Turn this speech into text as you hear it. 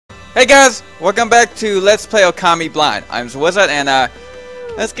Hey guys, welcome back to Let's Play Ōkami Blind. I'm Wizard, and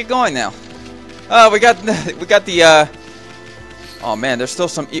let's get going now. We got the oh man, there's still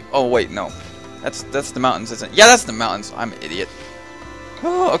some. Oh wait, no, that's the mountains, isn't it? Yeah, that's the mountains. I'm an idiot.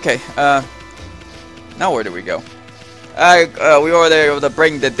 Oh, okay. Now where do we go? We were there able to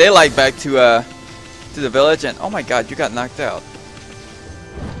bring the daylight back to the village, and oh my God, you got knocked out.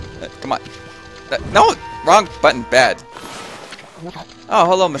 Come on. No, wrong button. Bad. Oh,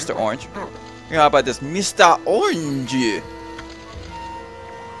 hello, Mr. Orange. You know, how about this, Mr. Orange?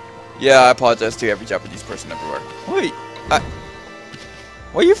 Yeah, I apologize to every Japanese person everywhere. Wait,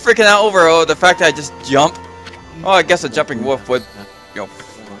 were you freaking out over the fact that I just jumped? Oh, I guess a jumping wolf would, you know,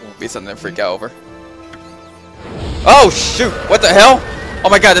 be something to freak out over. Oh shoot! What the hell? Oh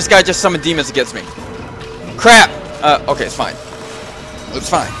my God, this guy just summoned demons against me. Crap. Okay, it's fine. It's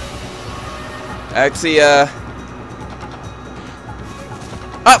fine. Actually,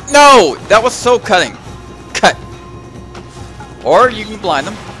 no! That was so cutting. Cut. Or you can blind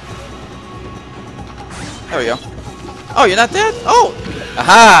them. There we go. Oh, you're not dead? Oh!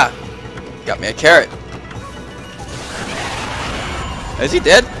 Aha! Got me a carrot. Is he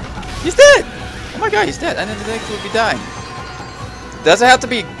dead? He's dead! Oh my God, he's dead. I didn't think he would be dying. Does it have to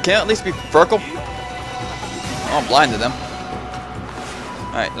be... Can it at least be vertical? Oh, I'm blind to them.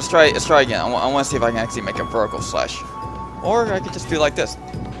 Alright, let's try again. I want to see if I can actually make a vertical slash. Or I could just do like this.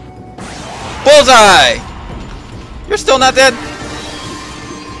 Bullseye! You're still not dead?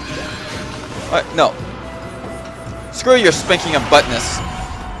 What? No. Screw your spanking of buttness.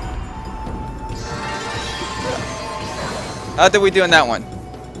 How did we do in that one?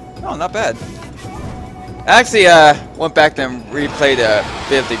 Oh, not bad. I actually went back and replayed a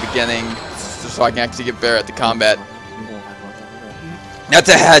bit of the beginning just so I can actually get better at the combat. That's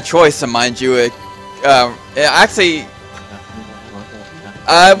a hard choice, mind you. Actually,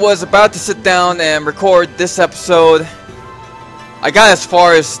 I was about to sit down and record this episode. I got as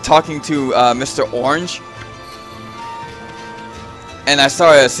far as talking to Mr. Orange. And I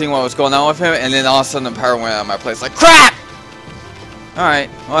started seeing what was going on with him, and then all of a sudden the power went out of my place. Like, crap! Alright,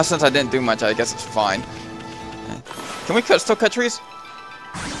 well, since I didn't do much, I guess it's fine. Can we still cut trees?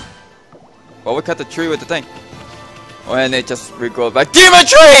 Well, we cut the tree with the thing. Oh, and it just regrows back. Demon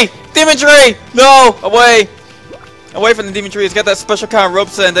tree! Demon tree! No! Away! Away from the demon tree. It's got that special kind of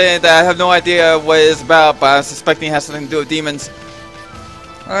ropes and that I have no idea what it is about, but I'm suspecting it has something to do with demons.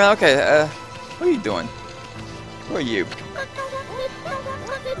 Alright, okay. What are you doing? Who are you?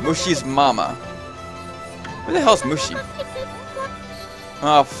 Mushi's mama. Where the hell's Mushi?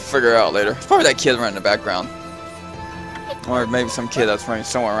 I'll figure it out later. It's probably that kid running in the background. Or maybe some kid that's running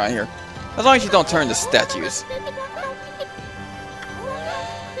somewhere around here. As long as you don't turn to statues.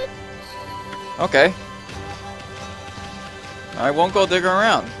 Okay. I won't go digging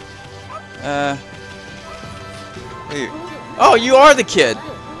around. Oh, you are the kid!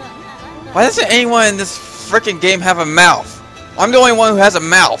 Why doesn't anyone in this frickin' game have a mouth? I'm the only one who has a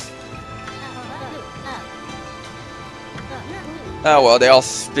mouth. Oh well, they all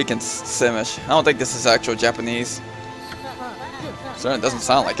speak in Simish. I don't think this is actual Japanese. Certainly doesn't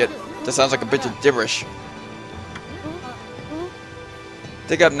sound like it. Just sounds like a bitch of gibberish.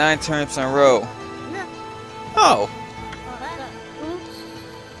 Dig up 9 turnips in a row. Oh.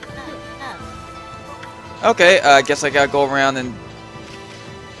 Okay, I guess I gotta go around and...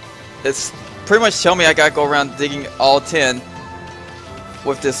 It's pretty much telling me I gotta go around digging all 10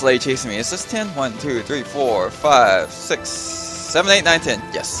 with this lady chasing me. Is this 10? 1, 2, 3, 4, 5, 6, 7, 8, 9, 10.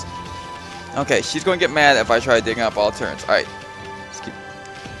 Yes. Okay, she's gonna get mad if I try digging up all turns. Alright. Let's keep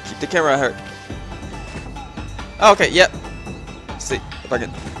the camera on her. Oh, okay, yep. Let's see if I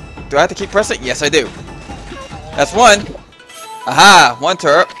can... Do I have to keep pressing? Yes, I do. That's one. Aha! 1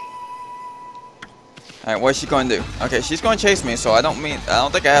 turp. Alright, what is she going to do? Okay, she's going to chase me, so I don't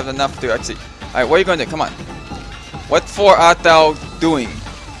think I have enough to actually... Alright, what are you going to do? Come on. What for art thou doing?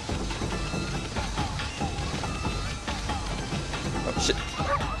 Oh, shit.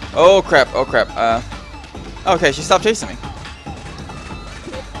 Oh, crap. Oh, crap. Okay, she stopped chasing me.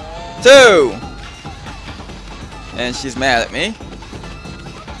 2! And she's mad at me.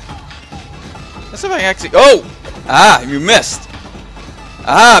 Let's see if I can actually... Oh! Ah, you missed.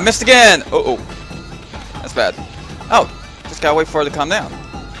 Ah, missed again. Uh-oh. That's bad. Oh, just gotta wait for her to calm down.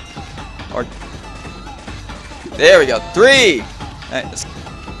 Or... There we go. 3! Alright, let's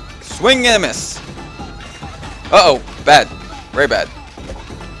swing and a miss. Uh-oh. Bad. Very bad.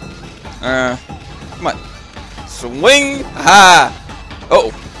 Come on. Swing! Aha!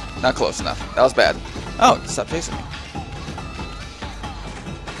 Uh-oh. Not close enough. That was bad. Oh, stop chasing me.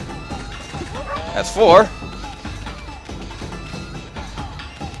 That's 4.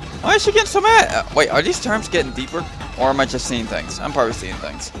 Why is she getting so mad? Wait, are these terms getting deeper? Or am I just seeing things? I'm probably seeing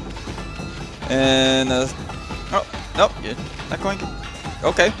things. And, oh, nope, you're not going to...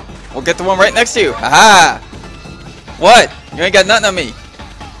 Okay, we'll get the one right next to you. Haha! What? You ain't got nothing on me.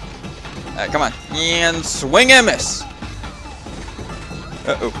 Alright, come on. And swing and miss.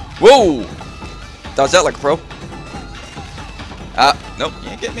 Uh-oh. Whoa! Dodge that like a pro. Nope, you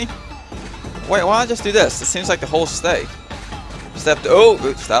ain't get me. Wait, why don't I just do this? It seems like the holes stay. Step, oh,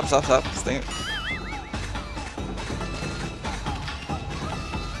 stop. Stay.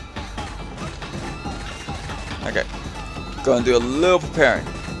 Okay. Gonna do a little preparing.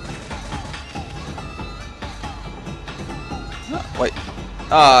 Oh, wait.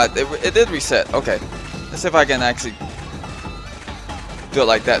 It did reset. Okay. Let's see if I can actually do it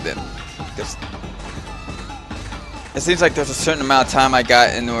like that then. Because it seems like there's a certain amount of time I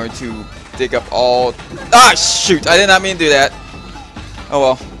got in order to dig up all... Ah, shoot! I did not mean to do that. Oh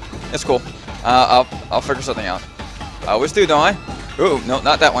well. It's cool. I'll figure something out. I always do, don't I? Ooh, no,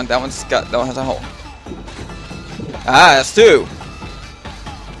 not that one. That one has a hole. Ah, that's two.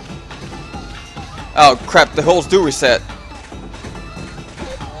 Oh crap! The holes do reset.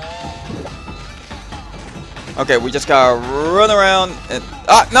 Okay, we just gotta run around and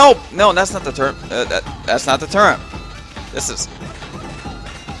no, that's not the term. That's not the term. This is.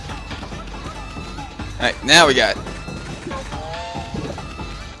 All right, now we got.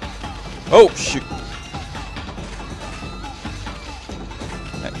 Oh shoot!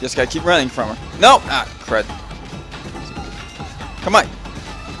 Right, just gotta keep running from her. No, crud. Come on.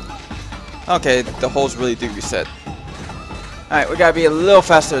 Okay, the holes really do reset. Alright, we gotta be a little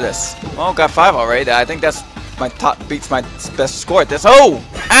faster at this. Well, got 5 already. I think that's my beats my best score at this. Oh!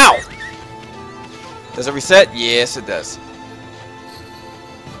 Ow! Does it reset? Yes, it does.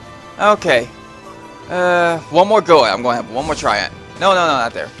 Okay. One more go. I'm going to have one more try at. No,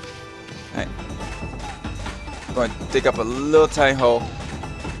 not there. Alright. I'm going to dig up a little tiny hole.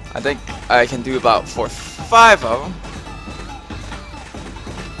 I think I can do about 5 of them.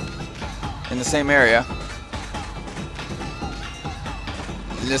 In the same area.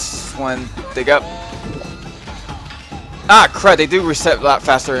 This one, dig up. Ah, crud, they do reset a lot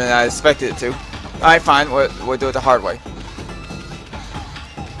faster than I expected it to. Alright, fine, we'll do it the hard way.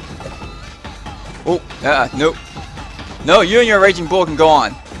 Oh, nope. No, you and your raging bull can go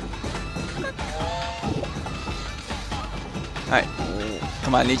on. Alright,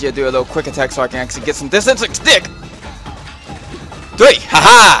 come on, I need you to do a little quick attack so I can actually get some distance. Like stick! 3,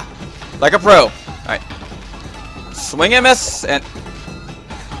 haha! Like a pro. Alright. Swing and miss, and...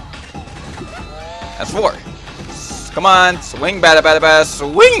 That's 4. Come on, swing bada,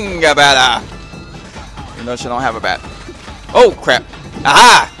 swing a bada. Even though she don't have a bat. Oh, crap.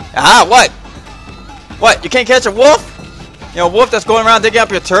 Aha! Aha, what? What, you can't catch a wolf? You know, a wolf that's going around digging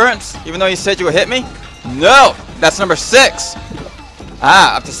up your turrets, even though you said you would hit me? No! That's number 6.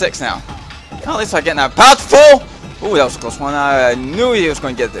 Ah, up to 6 now. Well, at least I'm getting that pouch full. Ooh, that was a close one. I knew he was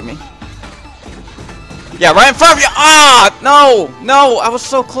going to get it at me. Yeah, right in front of you! Ah! No! I was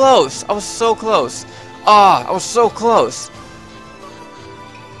so close. I was so close. Ah, I was so close.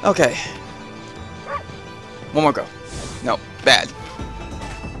 Okay. One more go. No, bad.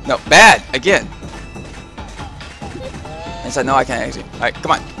 No, bad! Again. I said, no, I can't exit. Alright,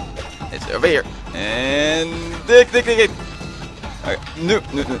 come on. It's over here. And... dig. Alright, no.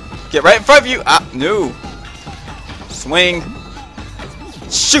 Get right in front of you! Ah, no. Swing.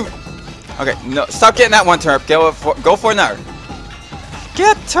 Shoot! Okay, no, stop getting that one turret. Go for another.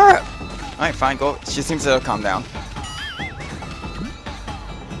 Get turret. All right, fine. Go. She seems to calm down.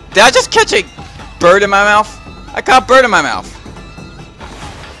 Did I just catch a bird in my mouth? I caught a bird in my mouth.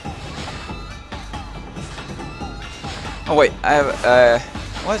 Oh wait, I have.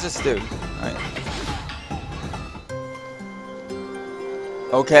 What does this do? All right.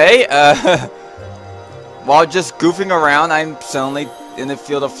 Okay. While just goofing around, I'm suddenly in the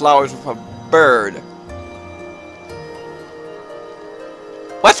field of flowers with a bird.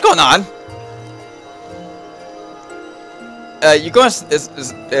 What's going on? You going?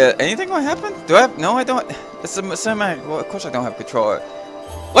 Is anything going to happen? Do I have? No, I don't. It's a cinematic. Well, of course I don't have control.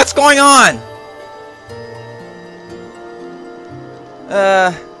 What's going on?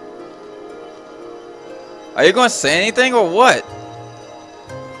 Are you going to say anything or what?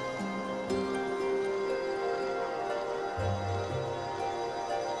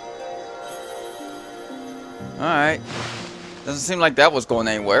 Alright. Doesn't seem like that was going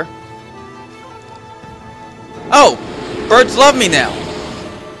anywhere. Oh! Birds love me now!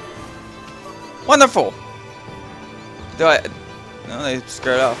 Wonderful! No, they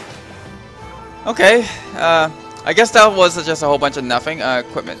scared off. Okay, I guess that was just a whole bunch of nothing.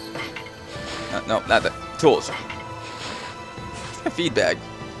 Equipment. No, not that. Tools. A feed bag.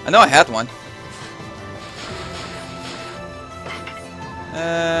 I know I had one.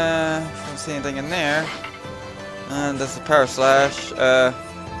 Don't see anything in there. And that's the power slash.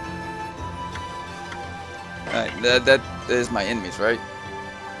 That is my enemies, right?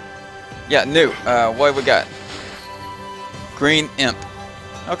 Yeah, new. What have we got? Green imp.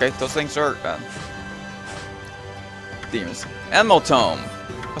 Okay, those things are demons. Animal tome.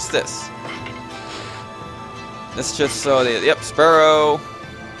 What's this? This just so the yep, sparrow.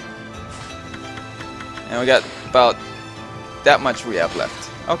 And we got about that much we have left.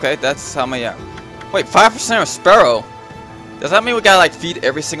 Okay, that's how many. Wait, 5% of sparrow. Does that mean we gotta like feed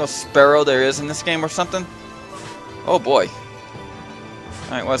every single sparrow there is in this game or something? Oh boy.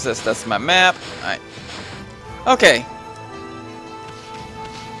 Alright, what's this? That's my map. Alright. Okay.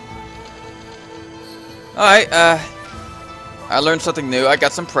 Alright, I learned something new. I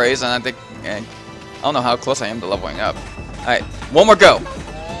got some praise, and I think I don't know how close I am to leveling up. Alright, one more go.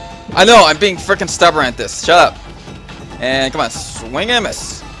 I know, I'm being freaking stubborn at this. Shut up. And come on, swing and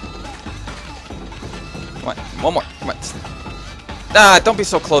miss. Come on, one more. Come on. Ah, don't be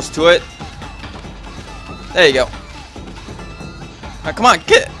so close to it. There you go. Right, come on,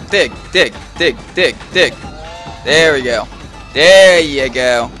 get it. Dig, dig, dig, dig, dig. There we go. There you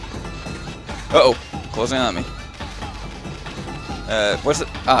go. Uh-oh. Closing on me. What's it?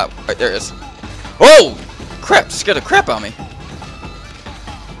 Ah, right, there it is. Oh! Crap, scared the crap out of me.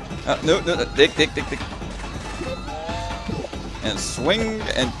 No, dig, dig, dig, dig. And swing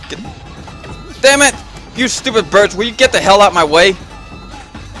and get... Damn it! You stupid birds, will you get the hell out my way?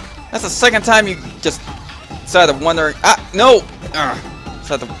 That's the second time you just decided to wander... Ah, no!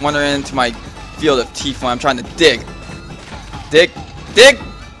 Decided to wander into my field of teeth when I'm trying to dig. Dig! Dig!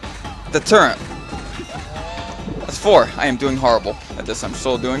 The turret. That's 4. I am doing horrible at this. I'm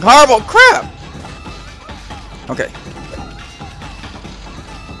still doing horrible. Crap! Okay.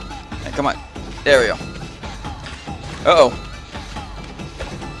 Hey, come on. There we go. Uh-oh.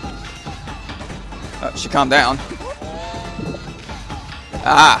 She calmed down.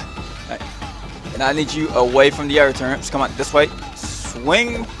 Ah! Right. And I need you away from the air turrets. Come on, this way.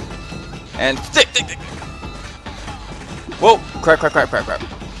 Swing. And stick, stick, stick. Whoa! Crap, crap, crap, crap, crap.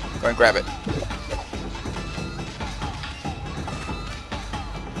 Go and grab it.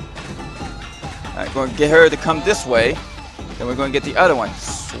 Alright, going to get her to come this way. Then we're going to get the other one.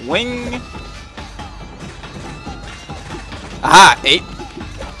 Swing. Aha! 8.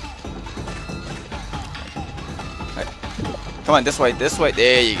 Come on, this way, this way.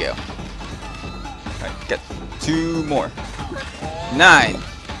 There you go. Alright, get 2 more. 9.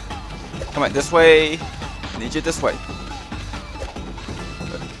 Come on, this way. I need you this way.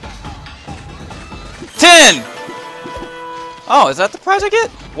 10! Oh, is that the prize I get?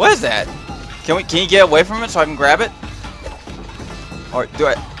 What is that? Can you get away from it so I can grab it? Or do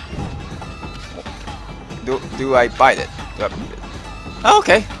I bite it? Oh,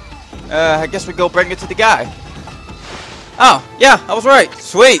 okay. I guess we go bring it to the guy. Oh, yeah, I was right.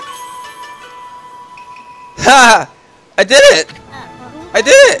 Sweet. Ha! I did it. I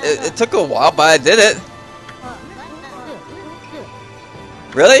did it. It took a while, but I did it.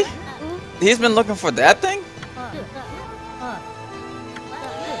 Really? He's been looking for that thing?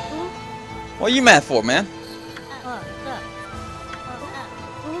 What are you mad for, man?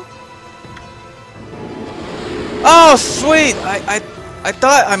 Oh, sweet! I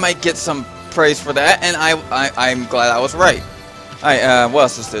thought I might get some praise for that, and I'm glad I was right. Alright, what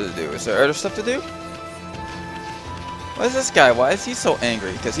else is there to do? Is there other stuff to do? What is this guy? Why is he so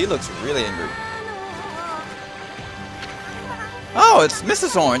angry? Because he looks really angry. Oh, it's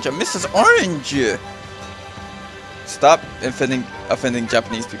Mrs. Orange. I'm Mrs. Orange. Stop offending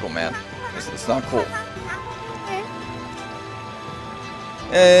Japanese people, man. It's not cool.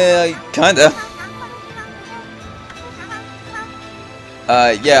 Kinda.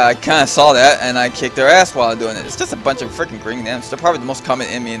 Yeah, I kinda saw that, and I kicked their ass while doing it. It's just a bunch of freaking green imps. They're probably the most common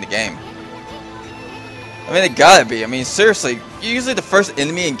enemy in the game. I mean, they gotta be. I mean, seriously, usually the first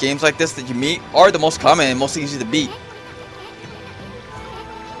enemy in games like this that you meet are the most common and most easy to beat.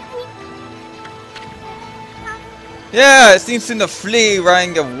 Yeah, it seems to the flea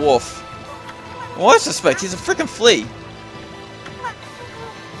riding a wolf. Well, I suspect he's a freaking flea.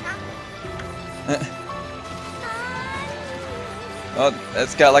 Oh,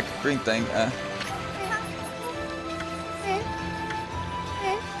 that's got like a green thing.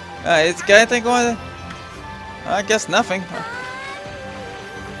 It's got anything going on? I guess nothing.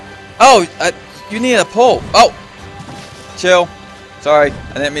 Oh, you need a pole. Oh, chill. Sorry,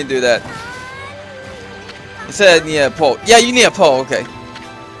 I didn't mean to do that. It said need a pole. Yeah, you need a pole. Okay.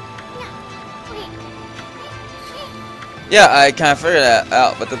 Yeah, I kind of figured that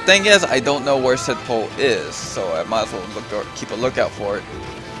out. But the thing is, I don't know where said pole is, so I might as well keep a lookout for it.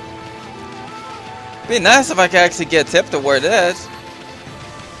 Be nice if I could actually get a tip to where it is.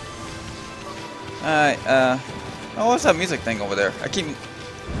 Alright, oh, what's that music thing over there?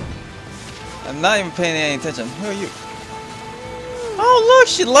 I'm not even paying any attention. Who are you? Oh, look,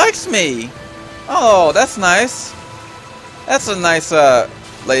 she likes me! Oh, that's nice. That's a nice,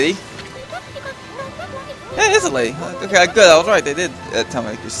 lady. Yeah, it is a lady. Okay, good, I was right. They did tell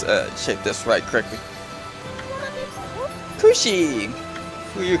me to shape this right correctly. Kushi!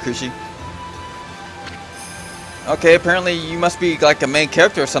 Who are you, Kushi? Okay, apparently you must be like a main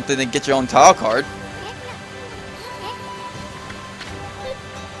character or something to get your own tile card.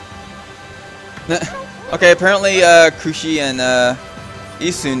 Okay, apparently Kushi and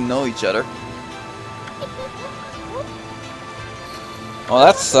Isun know each other. Oh,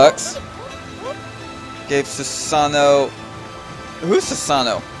 that sucks. Gave Susano... Who's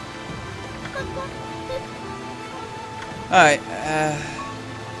Susano? Alright,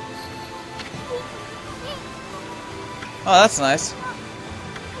 oh, that's nice.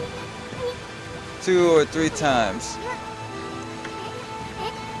 2 or 3 times.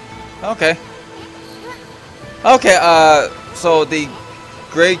 Okay. Okay, so the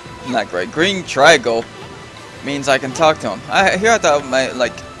green triangle means I can talk to him. I thought it might,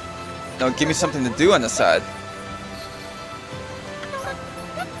 like, you know, give me something to do on the side.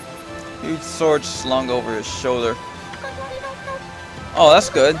 Huge sword slung over his shoulder. Oh, that's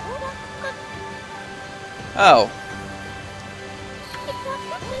good. Oh.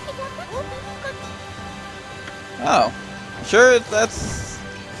 Oh. Sure, that's...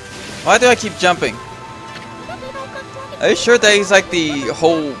 Why do I keep jumping? Are you sure that he's like the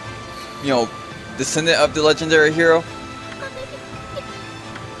whole, you know, descendant of the legendary hero?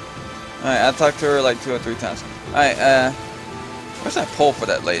 Alright, I talked to her like 2 or 3 times. Alright, where's that pole for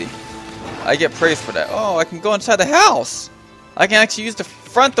that lady? I get praised for that. Oh, I can go inside the house! I can actually use the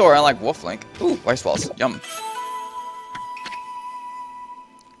front door, unlike Wolf Link. Ooh, rice balls. Yum.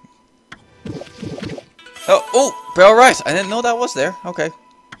 Oh, barrel rice. I didn't know that was there. Okay.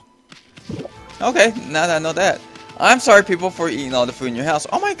 Okay, now that I know that. I'm sorry, people, for eating all the food in your house.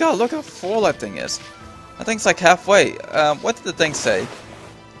 Oh my god, look how full that thing is. That thing's like halfway. What did the thing say?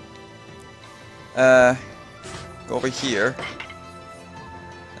 Go over here.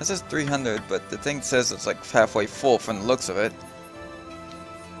 This says 300, but the thing says it's like halfway full from the looks of it.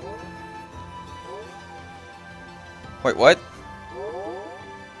 Wait, what?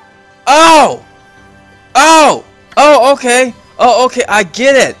 Oh! Oh! Oh, okay. Oh, okay, I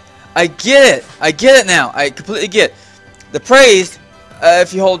get it. I get it. I get it now. I completely get it. The praise,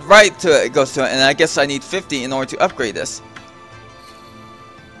 if you hold right to it, it goes to it, and I guess I need 50 in order to upgrade this.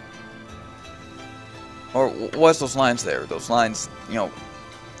 Or what's those lines there? Those lines, you know,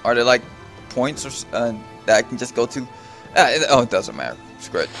 are they like points or that I can just go to? Oh, it doesn't matter.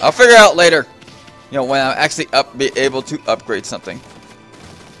 Screw it. I'll figure it out later. You know, when I'm actually be able to upgrade something.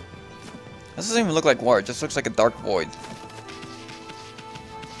 This doesn't even look like water. It just looks like a dark void.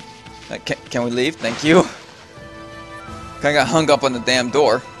 Can we leave? Thank you. Kinda got hung up on the damn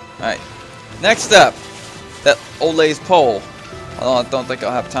door. Alright. Next up, that old lady's pole. Although I don't think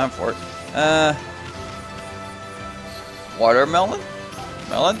I'll have time for it. Watermelon?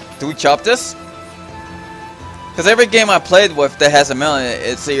 Melon? Do we chop this? Because every game I played with that has a melon,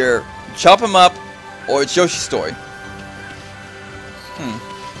 it's either chop them up or it's Yoshi's Story.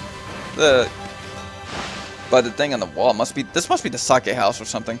 But the thing on the wall must be, this must be the sake house or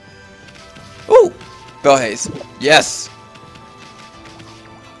something. Ooh! Bell haze. Yes!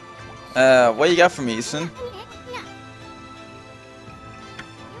 What you got for me, Isun?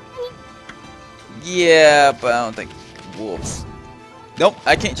 Yeah, but I don't think wolves. Nope,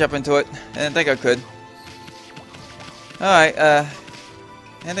 I can't jump into it. I didn't think I could. Alright,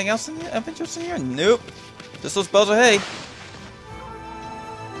 anything else of interest in here? Nope. Just those bells of hay.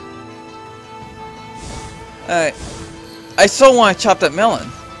 Alright. I so want to chop that melon.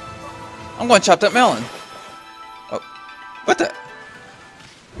 I'm going to chop that melon. Oh. What the?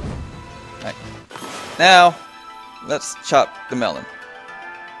 Alright. Now, let's chop the melon.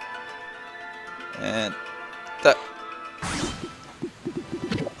 And that.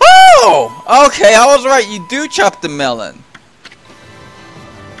 Oh! Okay, I was right. You do chop the melon.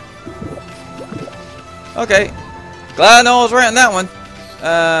 Okay. Glad I know I was right on that one.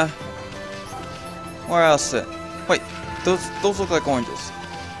 Where else? Wait, those look like oranges.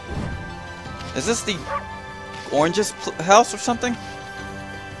 Is this the oranges house or something?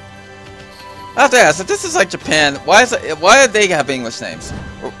 I have to ask, if this is like Japan, why do they have English names?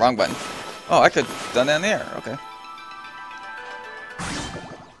 Oh, wrong button. Oh, I could have done that in the air. Okay.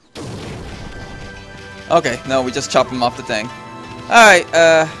 Okay, no, we just chop them off the thing. Alright,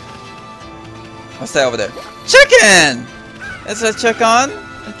 what's that over there? Chicken! Is that check on?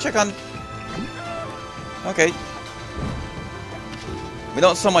 Check on. Okay. We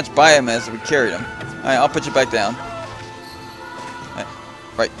don't so much buy them as we carry them. Alright, I'll put you back down.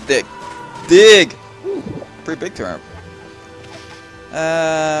 Right, dig. Dig! Pretty big term.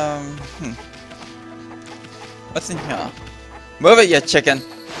 What's in here? Move it, you chicken!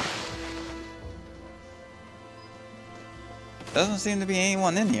 Doesn't seem to be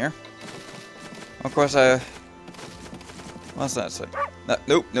anyone in here. Of course, what's that say?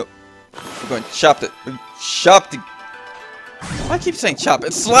 Nope, nope. We're going to chop it. Chop the. Why I keep saying chop?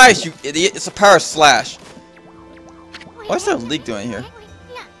 It's slash, you idiot! It's a power slash. What's that leak doing here?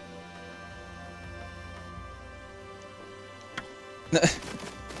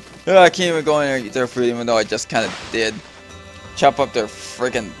 I can't even go in there and eat their food, even though I just kind of did. Chop up their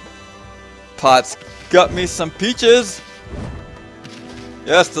friggin' pots. Got me some peaches.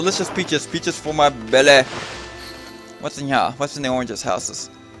 Yes, delicious peaches. Peaches for my belly. What's in here? What's in the oranges' houses?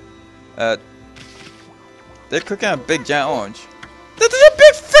 They're cooking a big giant orange. There's a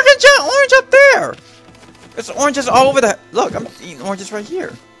big freaking giant orange up there! There's oranges all over the... Look, I'm eating oranges right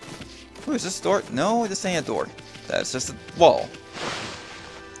here. Who is this door? No, this ain't a door. That's just a wall.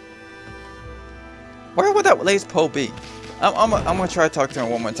 Where would that lace pole be? I'm gonna try to talk to her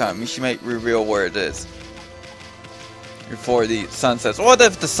one more time. She might reveal where it is. Before the sun sets. What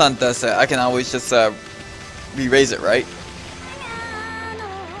if the sun does set? I can always just re-raise it, right?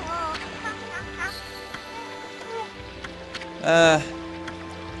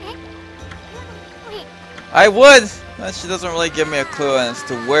 I would! But she doesn't really give me a clue as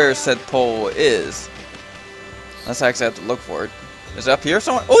to where said pole is. Unless I actually have to look for it. Is it up here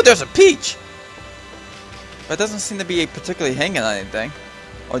somewhere? Oh, there's a peach! But it doesn't seem to be particularly hanging on anything.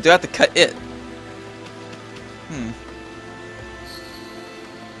 Or do I have to cut it?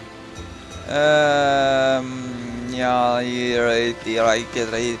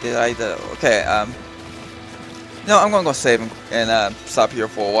 Okay, no, I'm gonna go save and stop here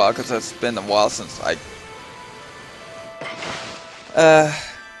for a while because it's been a while since I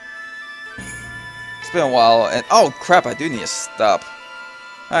it's been a while, and oh crap, I do need to stop.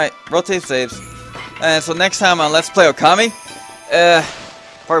 Alright, rotate saves. And so next time on Let's Play Ōkami,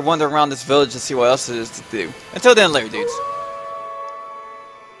 probably wander around this village to see what else there is to do. Until then, later, dudes.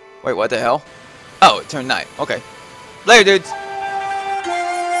 Wait, what the hell? Oh, it turned night. Okay. Later, dudes.